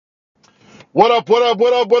What up, what up,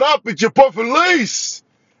 what up, what up? It's your boy Felice.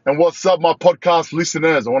 And what's up, my podcast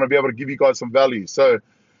listeners? I want to be able to give you guys some value. So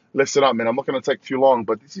listen up, man. I'm not going to take too long,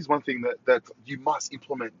 but this is one thing that you must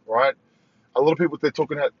implement, right? A lot of people, a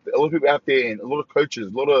lot of people out there and a lot of coaches,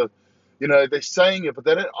 a lot of, they're saying it, but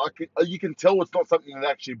they don't, you can tell it's not something they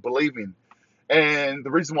actually believe in. And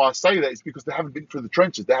the reason why I say that is because they haven't been through the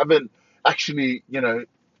trenches. They haven't actually,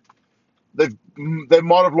 they've they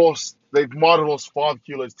might have lost 5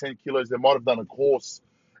 kilos, 10 kilos. They might have done a course,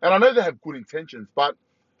 and I know they have good intentions. But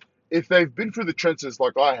if they've been through the trenches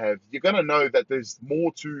like I have, you're gonna know that there's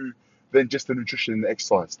more to than just the nutrition and the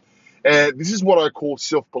exercise. And this is what I call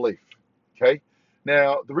self belief. Okay.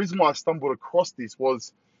 Now the reason why I stumbled across this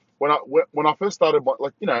was when I first started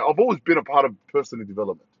I've always been a part of personal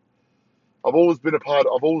development. I've always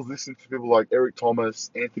listened to people like Eric Thomas,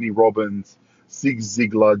 Anthony Robbins, Zig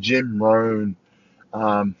Ziglar, Jim Rohn,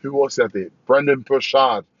 who else out there? Brendon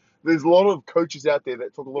Burchard. There's a lot of coaches out there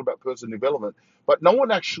that talk a lot about personal development, but no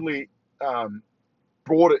one actually um,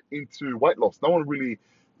 brought it into weight loss. No one really,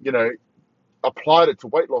 you know, applied it to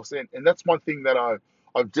weight loss, and that's one thing that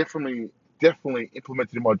I've definitely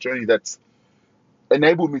implemented in my journey that's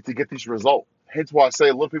enabled me to get this result. Hence why I say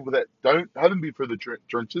a lot of people that haven't been through the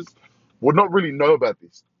trenches would not really know about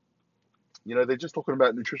this. They're just talking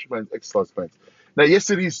about nutrition plans, exercise plans. Now, yes,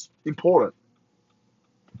 it is important.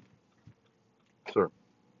 Sorry,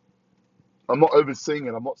 I'm not overseeing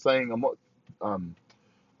it. I'm not saying um,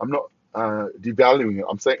 I'm not devaluing it.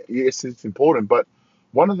 I'm saying yes, it's important, but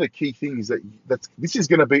one of the key things that's this is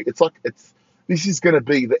going to be this is going to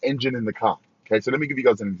be the engine in the car. Okay, so let me give you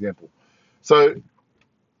guys an example. So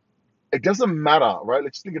it doesn't matter, right?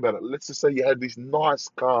 Let's think about it. Let's just say you had this nice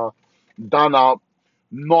car, done up,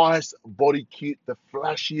 nice body kit, the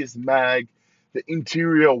flashiest mag. The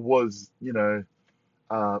interior was,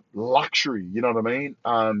 luxury. You know what I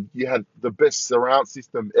mean? You had the best surround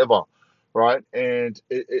system ever, right? And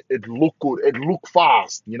it looked good. It looked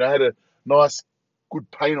fast. Had a nice, good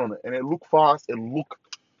paint on it, and it looked fast. It looked,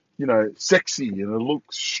 sexy, and it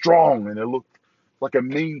looked strong, and it looked like a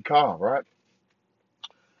mean car, right?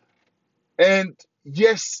 And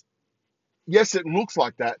yes, it looks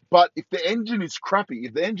like that. But if the engine is crappy,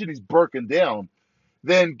 if the engine is broken down,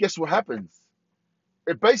 then guess what happens?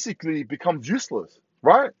 It basically becomes useless,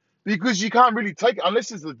 right? Because you can't really take it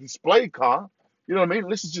unless it's a display car. You know what I mean?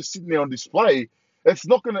 Unless it's just sitting there on display, it's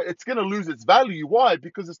gonna lose its value. Why?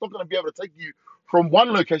 Because it's not gonna be able to take you from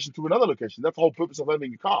one location to another location. That's the whole purpose of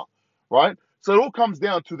having a car, right? So it all comes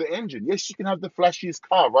down to the engine. Yes, you can have the flashiest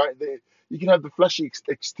car, right? You can have the flashy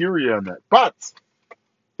exterior on that, but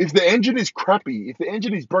if the engine is crappy, if the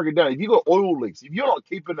engine is broken down, if you got oil leaks, if you're not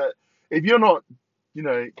keeping it, if you're not,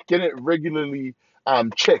 getting it regularly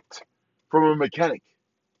checked from a mechanic,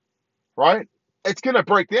 right? It's gonna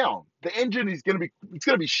break down. The engine is it's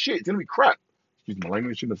gonna be shit. It's gonna be crap. Excuse my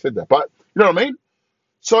language. I shouldn't have said that, but you know what I mean.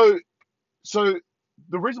 So, so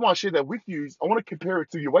the reason why I share that with you is I want to compare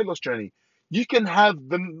it to your weight loss journey. You can have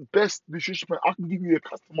the best nutrition plan. I can give you a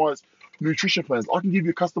customized nutrition plans. I can give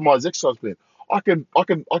you a customized exercise plan. I can.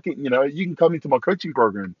 You can come into my coaching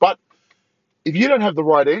program. But if you don't have the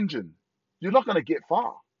right engine, you're not going to get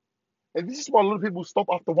far. And this is why a lot of people stop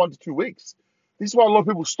after 1 to 2 weeks. This is why a lot of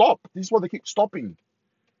people stop. This is why they keep stopping.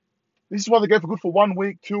 This is why they go for good for 1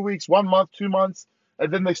 week, 2 weeks, 1 month, 2 months,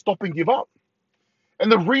 and then they stop and give up.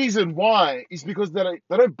 And the reason why is because they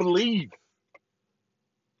don't believe.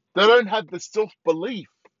 They don't have the self belief.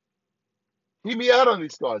 Hear me out on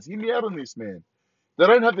this, guys. Hear me out on this, man. They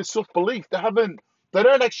don't have the self belief. They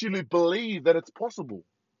don't actually believe that it's possible.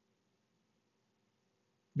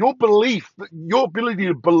 Your belief, your ability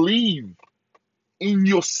to believe in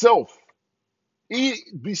yourself,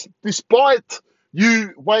 despite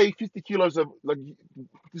you weigh 50 kilos of,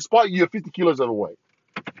 despite you're 50 kilos overweight,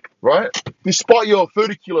 right? Despite you're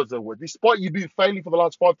 30 kilos overweight, despite you've been failing for the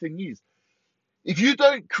last 5, 10 years, if you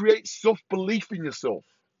don't create self belief in yourself,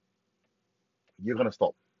 you're gonna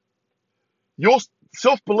stop. Your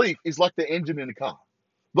self belief is like the engine in a car.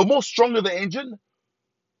 The more stronger the engine,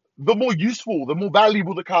 the more useful, the more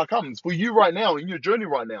valuable the car comes for you right now in your journey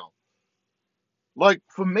right now. Like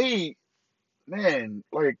for me, man,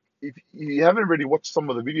 like if you haven't already watched some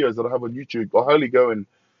of the videos that I have on YouTube,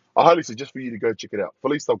 I highly suggest for you to go check it out.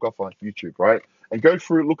 Felice Del Goffa YouTube, right? And go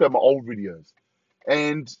through, look at my old videos.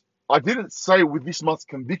 And I didn't say it with this much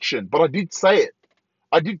conviction, but I did say it.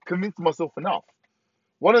 I did convince myself enough.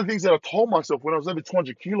 One of the things that I told myself when I was over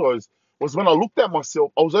 200 kilos was when I looked at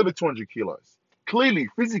myself, I was over 200 kilos. Clearly,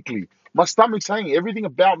 physically, my stomach's hanging, everything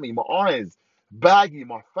about me, my eyes, baggy,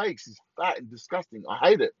 my face is fat and disgusting. I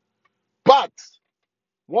hate it. But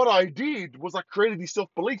What I did was I created this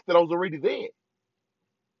self-belief that I was already there.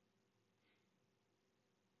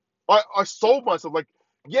 I sold myself. Like,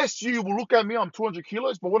 yes, you will look at me, I'm 200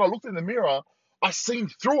 kilos, but when I looked in the mirror, I seen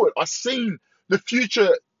through it. I seen the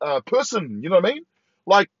future person. You know what I mean?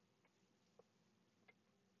 Like,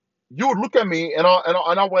 you would look at me and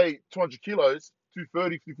I weigh 200 kilos,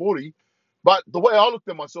 230, 240. But the way I looked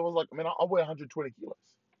at myself, I was like, man, I weigh 120 kilos.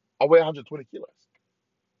 I weigh 120 kilos.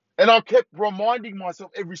 And I kept reminding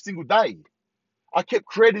myself every single day. I kept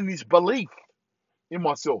creating this belief in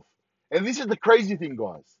myself. And this is the crazy thing,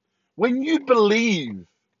 guys. When you believe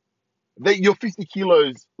that you're 50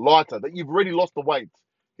 kilos lighter, that you've already lost the weight,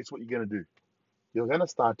 guess what you're going to do? You're going to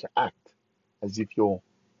start to act as if you're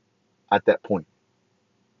at that point.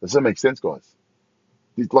 Does that make sense, guys?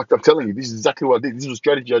 Like I'm telling you, this is exactly what I did. This is a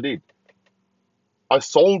strategy I did. I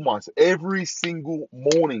sold myself every single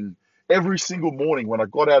morning. Every single morning when I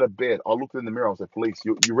got out of bed, I looked in the mirror. I was like, Felice,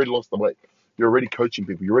 you already lost the weight. You're already coaching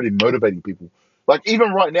people. You're already motivating people. Like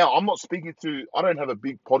even right now, I'm not speaking to. I don't have a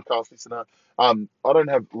big podcast listener. I don't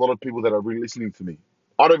have a lot of people that are really listening to me.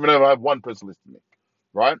 I don't even know if I have one person listening to me.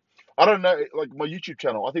 Right? I don't know. Like my YouTube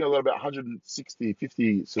channel, I think I've got about 160,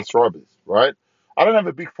 50 subscribers. Right? I don't have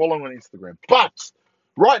a big following on Instagram, but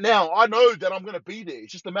right now I know that I'm going to be there.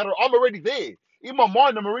 It's just a matter of I'm already there in my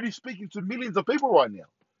mind. I'm already speaking to millions of people right now.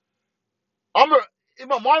 I'm a, in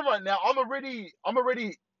my mind right now. I'm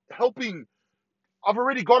already helping. I've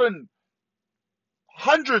already gotten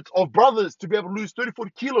hundreds of brothers to be able to lose 30,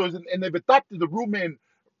 40 kilos, and they've adapted the real man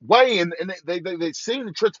way, and they've seen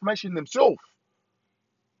the transformation themselves.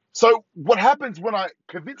 So what happens when I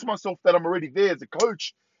convince myself that I'm already there as a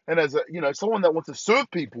coach and as a someone that wants to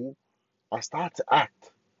serve people, I start to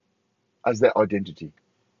act as that identity.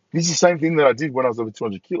 This is the same thing that I did when I was over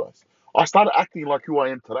 200 kilos. I started acting like who I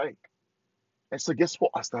am today. And so guess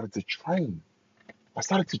what? I started to train. Like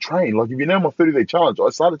if you know my 30-day challenge, I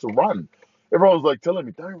started to run. Everyone was like telling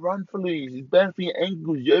me, don't run, Felice. It's bad for your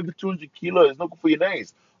ankles. You're over 200 kilos. It's not good for your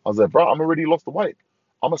knees. I was like, bro, I'm already lost the weight.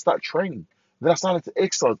 I'm going to start training. Then I started to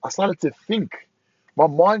exercise. I started to think. My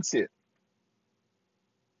mindset,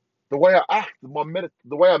 the way I act,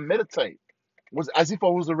 the way I meditate was as if I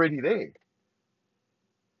was already there.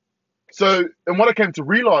 So, and what I came to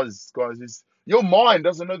realize, guys, is your mind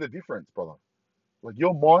doesn't know the difference, brother. Like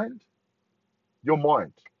your mind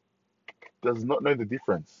does not know the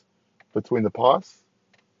difference between the past,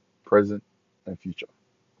 present, and future.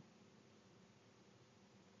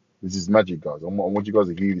 This is magic, guys. I want you guys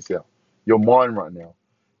to hear this out. Your mind right now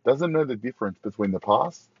doesn't know the difference between the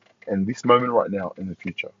past and this moment right now and the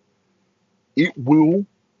future. It will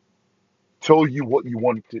tell you what you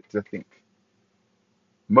want it to think.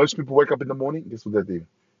 Most people wake up in the morning, guess what they do?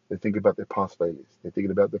 They think about their past failures. They're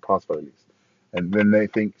thinking about their past failures. And then they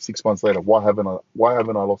think 6 months later, why haven't I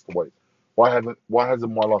lost the weight? Why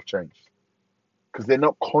hasn't my life changed? Because they're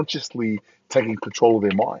not consciously taking control of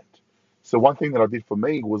their mind. So one thing that I did for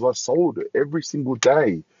me was I sold it every single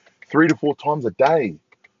day, 3 to 4 times a day.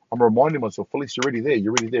 I'm reminding myself, Felice, you're already there.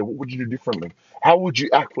 You're already there. What would you do differently? How would you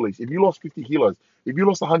act, Felice? If you lost 50 kilos, if you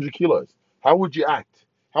lost 100 kilos, how would you act?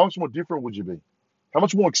 How much more different would you be? How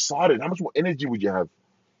much more excited? How much more energy would you have?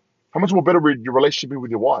 How much more better would your relationship be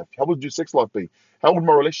with your wife? How would your sex life be? How would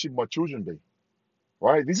my relationship with my children be?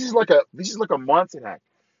 Right? This is like a mindset hack.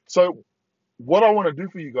 So what I want to do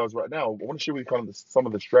for you guys right now, I want to share with you kind of some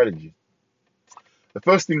of the strategies. The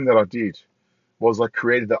first thing that I did was I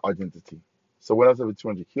created that identity. So when I was over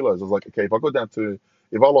 200 kilos, I was like, okay, if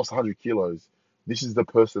I lost 100 kilos, this is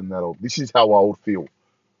how I would feel.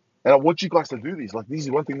 And I want you guys to do this. Like, this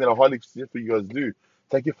is one thing that I highly suggest for you guys to do.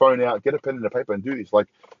 Take your phone out, get a pen and a paper and do this. Like,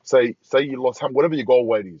 say you lost, whatever your goal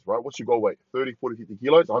weight is, right? What's your goal weight? 30, 40, 50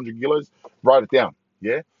 kilos, 100 kilos? Write it down,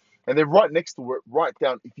 yeah? And then right next to it, write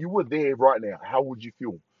down, if you were there right now, how would you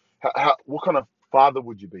feel? What kind of father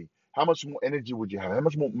would you be? How much more energy would you have? How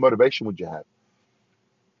much more motivation would you have?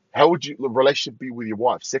 How would your relationship be with your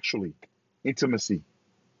wife sexually? Intimacy.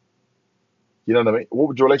 You know what I mean? What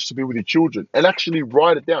would your relationship be with your children? And actually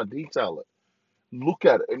write it down, detail it, look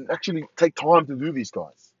at it, and actually take time to do these,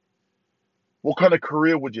 guys. What kind of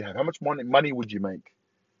career would you have? How much money would you make?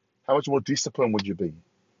 How much more disciplined would you be?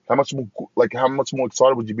 How much more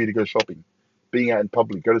excited would you be to go shopping, being out in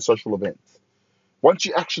public, go to social events? Once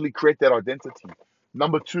you actually create that identity,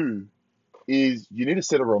 number two is you need to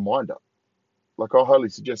set a reminder. Like I highly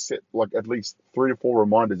suggest set like at least 3 to 4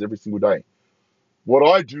 reminders every single day. What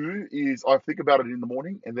I do is I think about it in the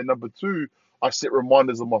morning, and then number two, I set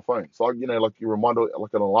reminders on my phone. So like your reminder,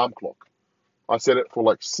 like an alarm clock. I set it for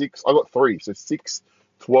like 6. I got 3, so 6,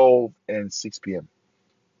 12, and 6 p.m.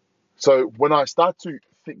 So when my mind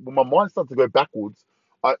starts to go backwards,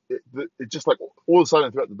 It's just like all of a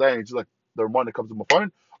sudden throughout the day, it's just like the reminder comes on my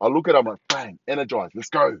phone. I look at it, I'm like, bang, energized, let's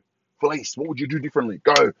go. Felice, what would you do differently?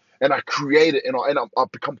 Go. And I create it, and I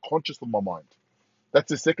become conscious of my mind. That's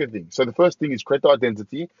the second thing. So the first thing is create the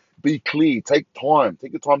identity, be clear, take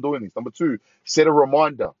your time doing this. Number two, set a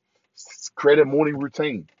reminder, create a morning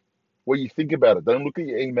routine where you think about it. Don't look at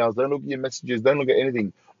your emails, don't look at your messages, don't look at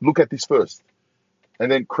anything. Look at this first,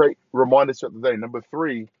 and then create reminders throughout the day. Number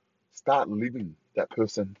three, start living that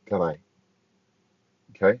person today.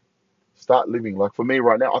 Okay, start living. Like for me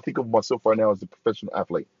right now, I think of myself right now as a professional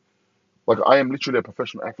athlete. Like I am literally a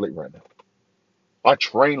professional athlete right now. I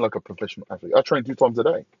train like a professional athlete. I train 2 times a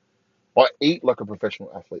day. I eat like a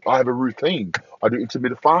professional athlete. I have a routine. I do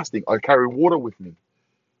intermittent fasting. I carry water with me.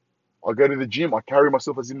 I go to the gym. I carry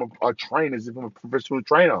myself as if I train as if I'm a professional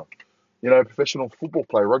trainer. Professional football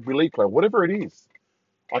player, rugby league player, whatever it is.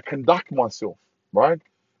 I conduct myself, right?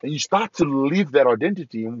 And you start to live that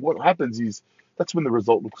identity, and what happens is that's when the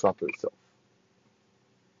result looks after itself.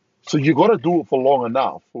 So you got to do it for long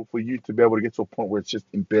enough for you to be able to get to a point where it's just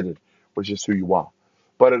embedded, where it's just who you are.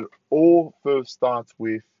 But it all first starts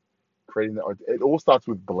with creating that. It all starts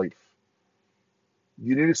with belief.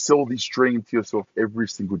 You need to sell this dream to yourself every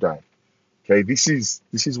single day. Okay, this is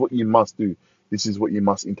what you must do. This is what you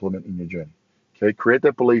must implement in your journey. Okay, create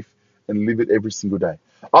that belief and live it every single day.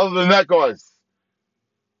 Other than that, guys,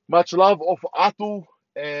 much love off Atul.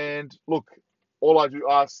 And look, all I do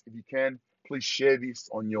ask, if you can, please share this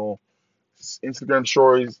on your Instagram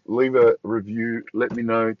stories. Leave a review. Let me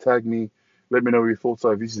know. Tag me. Let me know what your thoughts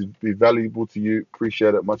are. If this is be valuable to you,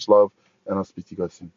 appreciate it. Much love, and I'll speak to you guys soon.